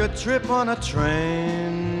took a trip on a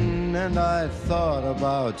train and I thought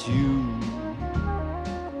about you.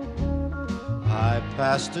 I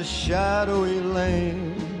passed a shadowy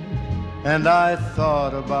lane and I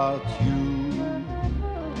thought about you.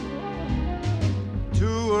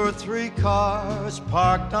 2 or 3 cars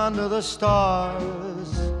parked under the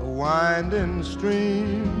stars, a winding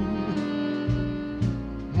stream,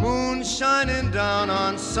 moon shining down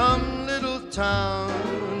on some little town,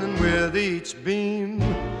 and with each beam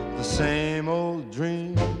the same old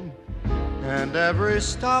dream. And every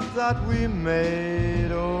stop that we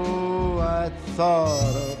made, oh, I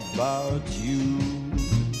thought about you.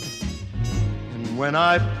 And when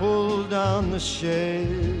I pulled down the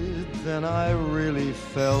shade, then I really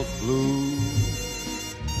felt blue.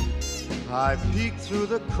 I peeked through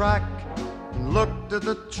the crack and looked at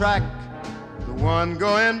the track, the one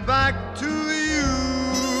going back to you.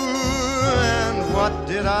 And what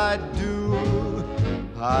did I do?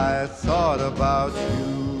 I thought about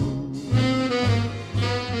you.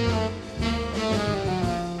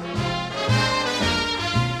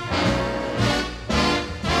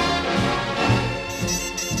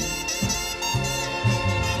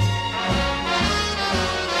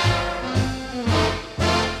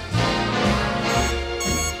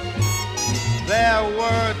 There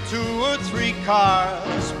were 2 or 3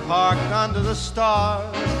 cars parked under the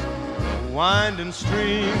stars, a winding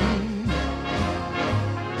stream,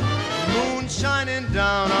 moon shining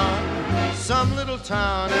down on some little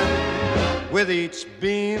town, and with each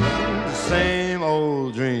beam the same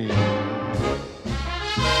old dream.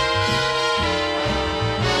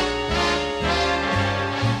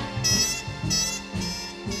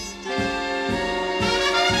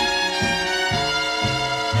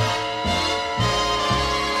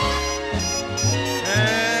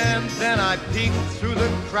 I peeked through the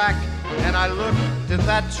crack and I looked at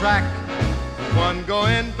that track, one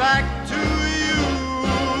going back to you.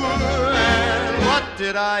 And what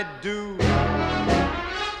did I do?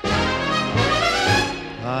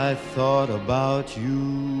 I thought about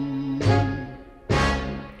you.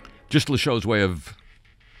 Just LeShow's way of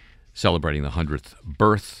celebrating the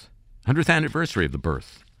 100th anniversary of the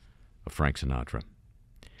birth of Frank Sinatra.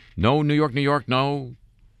 No New York, New York, no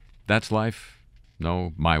That's Life,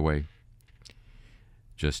 no My Way.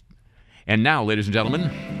 And now, ladies and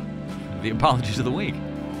gentlemen, the apologies of the week.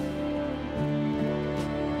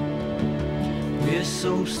 We're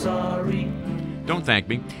so sorry. Don't thank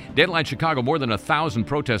me. Dateline Chicago, more than 1,000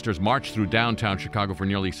 protesters marched through downtown Chicago for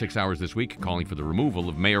nearly 6 hours this week, calling for the removal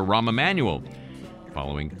of Mayor Rahm Emanuel,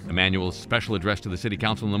 following Emanuel's special address to the city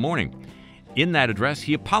council in the morning. In that address,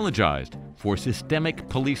 he apologized for systemic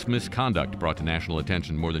police misconduct brought to national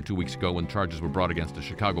attention more than 2 weeks ago when charges were brought against a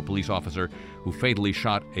Chicago police officer who fatally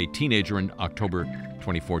shot a teenager in October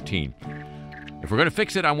 2014. If we're going to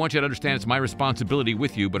fix it, I want you to understand it's my responsibility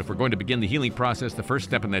with you, but if we're going to begin the healing process, the first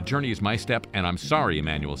step in that journey is my step, and I'm sorry,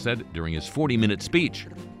 Emanuel said during his 40-minute speech.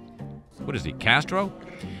 What is he, Castro?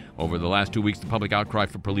 Over the last 2 weeks, the public outcry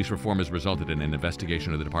for police reform has resulted in an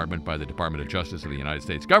investigation of the department by the Department of Justice of the United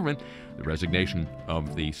States government, the resignation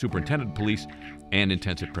of the superintendent of police, and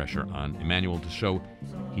intensive pressure on Emanuel to show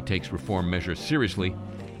he takes reform measures seriously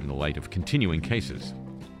in the light of continuing cases.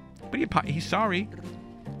 But he's sorry.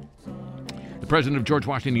 The president of George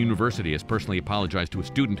Washington University has personally apologized to a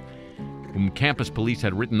student whom campus police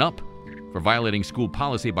had written up for violating school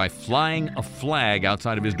policy by flying a flag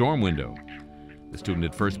outside of his dorm window. The student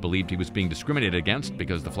at first believed he was being discriminated against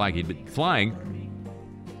because the flag he'd been flying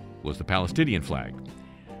was the Palestinian flag.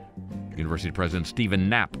 University President Stephen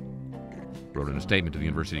Knapp wrote in a statement to the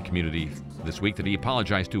university community this week that he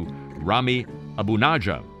apologized to Rami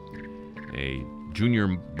Abunaja, a junior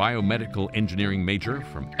biomedical engineering major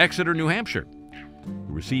from Exeter, New Hampshire,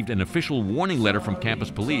 who received an official warning letter from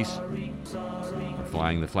campus police for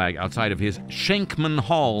flying the flag outside of his Schenkman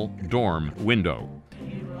Hall dorm window.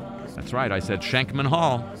 That's right, I said Schenkman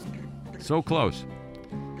Hall. So close.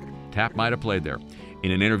 Tap might have played there.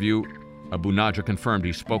 In an interview, Abunaja confirmed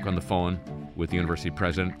he spoke on the phone with the university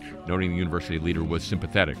president, noting the university leader was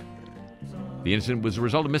sympathetic. The incident was a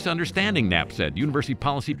result of misunderstanding, Knapp said. University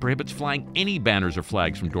policy prohibits flying any banners or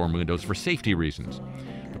flags from dorm windows for safety reasons.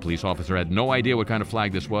 The police officer had no idea what kind of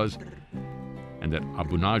flag this was, and that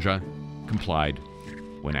Abunaja complied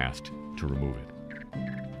when asked to remove it.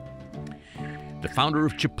 The founder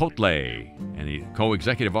of Chipotle and the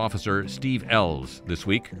co-executive officer Steve Ells this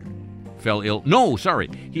week fell ill.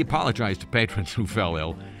 He apologized to patrons who fell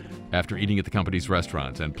ill after eating at the company's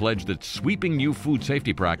restaurants and pledged that sweeping new food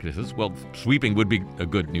safety practices, well, sweeping would be a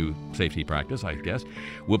good new safety practice, I guess,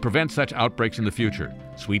 will prevent such outbreaks in the future.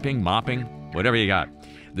 Sweeping, mopping, whatever you got.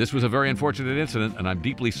 This was a very unfortunate incident, and I'm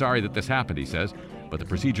deeply sorry that this happened, he says. But the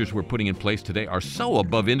procedures we're putting in place today are so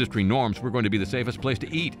above industry norms, we're going to be the safest place to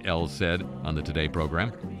eat, Els said on the Today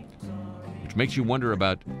program. Which makes you wonder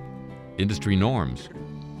about industry norms.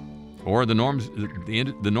 Or the norms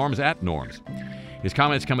at norms. His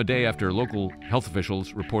comments come a day after local health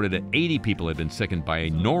officials reported that 80 people had been sickened by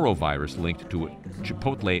a norovirus linked to a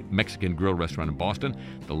Chipotle Mexican grill restaurant in Boston,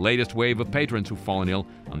 the latest wave of patrons who've fallen ill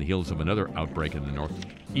on the heels of another outbreak in the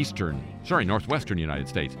northwestern United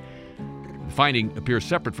States. The finding appears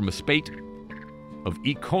separate from a spate of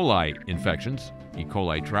E. coli infections. E.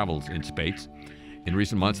 coli travels in spates. In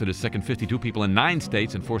recent months, it has sickened 52 people in 9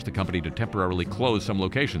 states and forced the company to temporarily close some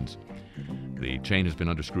locations. The chain has been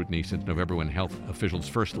under scrutiny since November when health officials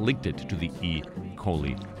first linked it to the E.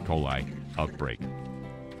 coli outbreak.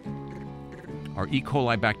 Are E.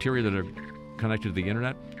 coli bacteria that are connected to the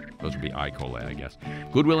internet? Those would be I. coli, I guess.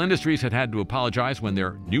 Goodwill Industries had to apologize when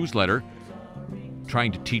their newsletter,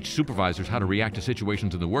 trying to teach supervisors how to react to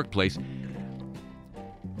situations in the workplace,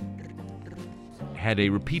 had a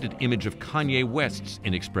repeated image of Kanye West's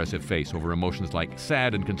inexpressive face over emotions like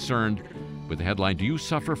sad and concerned, with the headline, "Do you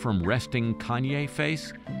suffer from resting Kanye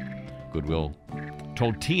face?" Goodwill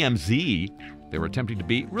told TMZ they were attempting to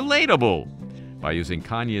be relatable by using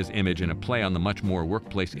Kanye's image in a play on the much more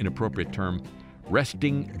workplace inappropriate term,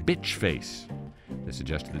 resting bitch face. They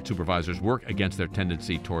suggested that supervisors work against their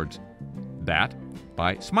tendency towards that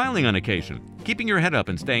by smiling on occasion, keeping your head up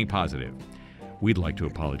and staying positive. We'd like to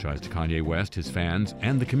apologize to Kanye West, his fans,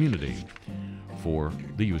 and the community for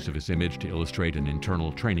the use of his image to illustrate an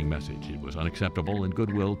internal training message. It was unacceptable, and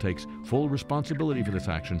Goodwill takes full responsibility for this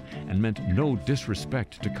action and meant no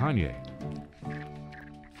disrespect to Kanye.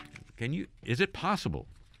 Is it possible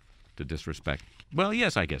to disrespect? Well,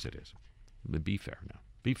 yes, I guess it is. But be fair now.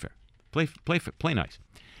 Be fair. Play nice.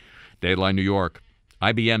 Deadline New York.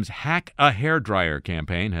 IBM's Hack a Hairdryer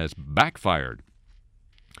campaign has backfired.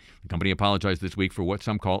 The company apologized this week for what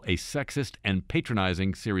some call a sexist and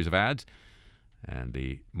patronizing series of ads, and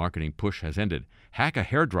the marketing push has ended. Hack a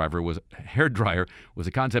Hairdryer was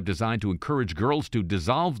a concept designed to encourage girls to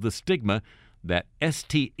dissolve the stigma that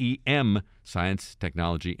STEM, science,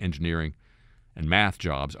 technology, engineering, and math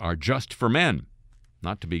jobs are just for men,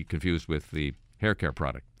 not to be confused with the hair care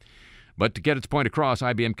product. But to get its point across,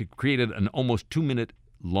 IBM created an almost 2-minute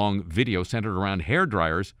long video centered around hair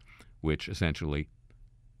dryers, which essentially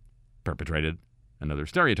perpetrated another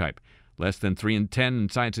stereotype. Less than 3 in 10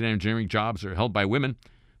 science and engineering jobs are held by women.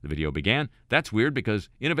 The video began. That's weird because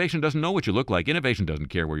innovation doesn't know what you look like. Innovation doesn't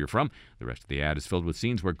care where you're from. The rest of the ad is filled with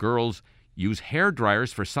scenes where girls use hair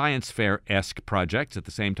dryers for science fair-esque projects. At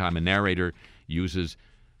the same time, a narrator uses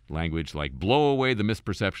language like blow away the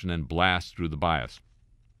misperception and blast through the bias.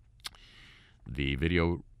 The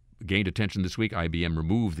video gained attention this week. IBM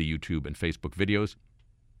removed the YouTube and Facebook videos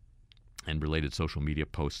and related social media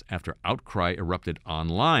posts after outcry erupted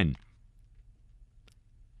online.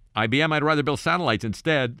 IBM, I'd rather build satellites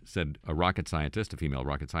instead, said a rocket scientist, a female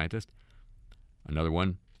rocket scientist. Another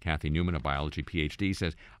one, Kathy Newman, a biology PhD,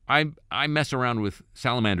 says, I mess around with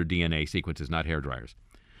salamander DNA sequences, not hair dryers.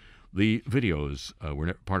 The videos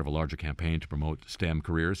were part of a larger campaign to promote STEM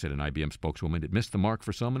careers, said an IBM spokeswoman. It missed the mark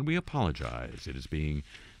for some, and we apologize. It is being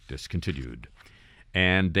discontinued.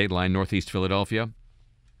 And Dateline Northeast Philadelphia.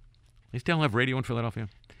 They still have radio in Philadelphia.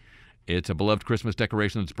 It's a beloved Christmas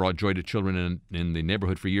decoration that's brought joy to children in the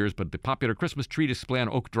neighborhood for years, but the popular Christmas tree display on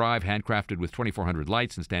Oak Drive, handcrafted with 2,400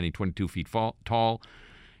 lights and standing 22 feet tall,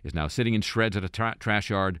 is now sitting in shreds at a trash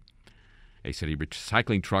yard. A city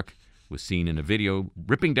recycling truck was seen in a video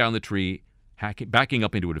ripping down the tree, backing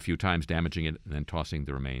up into it a few times, damaging it, and then tossing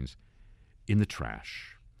the remains in the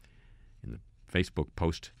trash. In the Facebook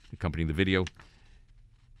post accompanying the video,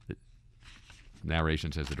 the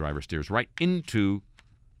narration says the driver steers right into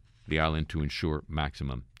the island to ensure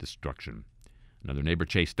maximum destruction. Another neighbor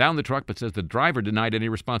chased down the truck but says the driver denied any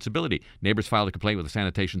responsibility. Neighbors filed a complaint with the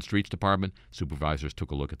Sanitation Streets Department. Supervisors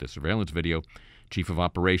took a look at the surveillance video. Chief of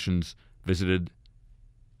Operations visited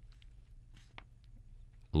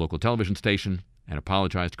a local television station and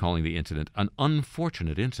apologized, calling the incident an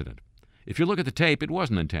unfortunate incident. If you look at the tape, it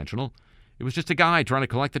wasn't intentional. It was just a guy trying to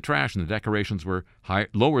collect the trash, and the decorations were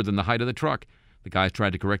lower than the height of the truck. The guys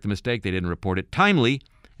tried to correct the mistake. They didn't report it timely,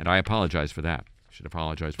 and I apologize for that. I should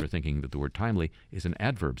apologize for thinking that the word timely is an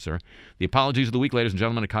adverb, sir. The apologies of the week, ladies and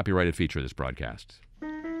gentlemen, a copyrighted feature of this broadcast.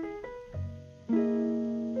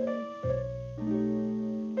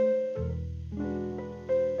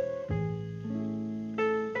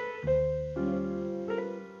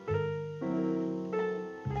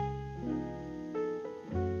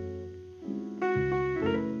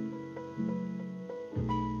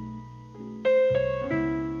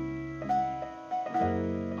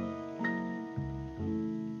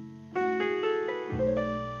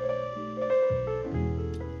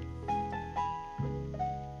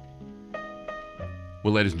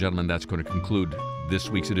 Well, ladies and gentlemen, that's going to conclude this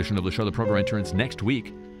week's edition of the show. The program returns next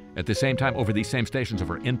week at the same time over these same stations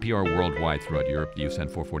over NPR worldwide throughout Europe, the USEN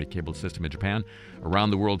 440 cable system in Japan, around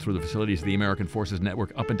the world through the facilities of the American Forces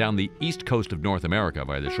Network, up and down the east coast of North America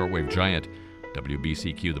via the shortwave giant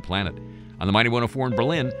WBCQ The Planet, on the Mighty 104 in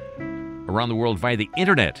Berlin, around the world via the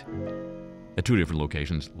internet at two different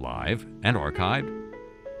locations, live and archived,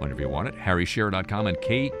 whenever you want it, harryshearer.com and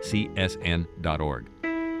kcsn.org.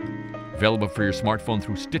 Available for your smartphone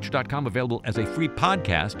through Stitch.com, available as a free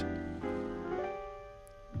podcast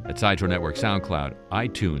at Sideshow Network, SoundCloud,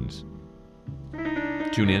 iTunes,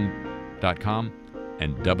 TuneIn.com,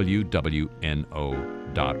 and WWNO.org.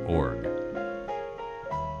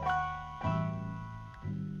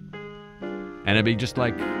 And it'd be just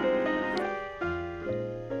like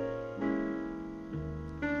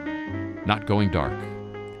not going dark.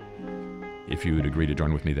 If you would agree to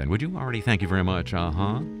join with me then, would you? Already, thank you very much.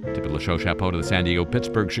 Tip of the show chapeau to the San Diego,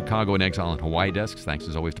 Pittsburgh, Chicago, and Exile and Hawaii desks. Thanks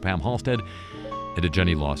as always to Pam Halstead and to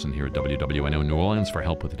Jenny Lawson here at WWNO New Orleans for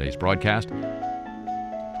help with today's broadcast.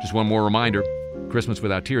 Just one more reminder, Christmas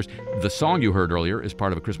Without Tears. The song you heard earlier is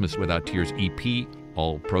part of a Christmas Without Tears EP.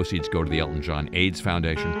 All proceeds go to the Elton John AIDS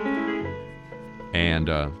Foundation. And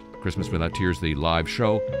Christmas Without Tears, the live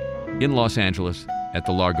show in Los Angeles at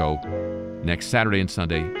the Largo next Saturday and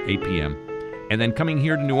Sunday, 8 p.m., and then coming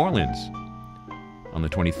here to New Orleans on the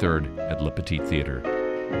 23rd at Le Petit Theater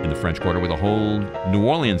in the French Quarter with a whole New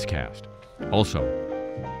Orleans cast. Also,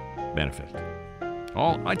 benefit.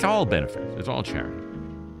 It's all benefit. It's all charity.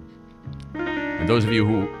 And those of you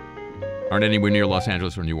who aren't anywhere near Los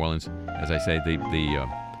Angeles or New Orleans, as I say, the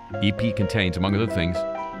EP contains, among other things,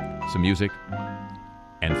 some music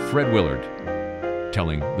and Fred Willard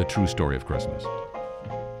telling the true story of Christmas.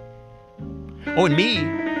 Oh, and me,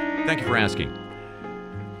 thank you for asking.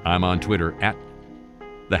 I'm on Twitter at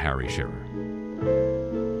The Harry Shearer.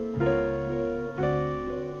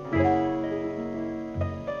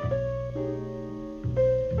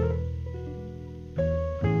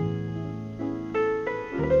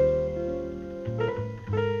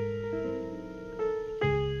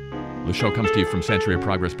 The show comes to you from Century of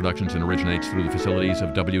Progress Productions and originates through the facilities of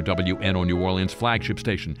WWNO New Orleans, flagship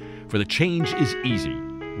station for the Change is Easy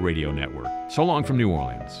radio network. So long from New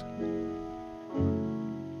Orleans.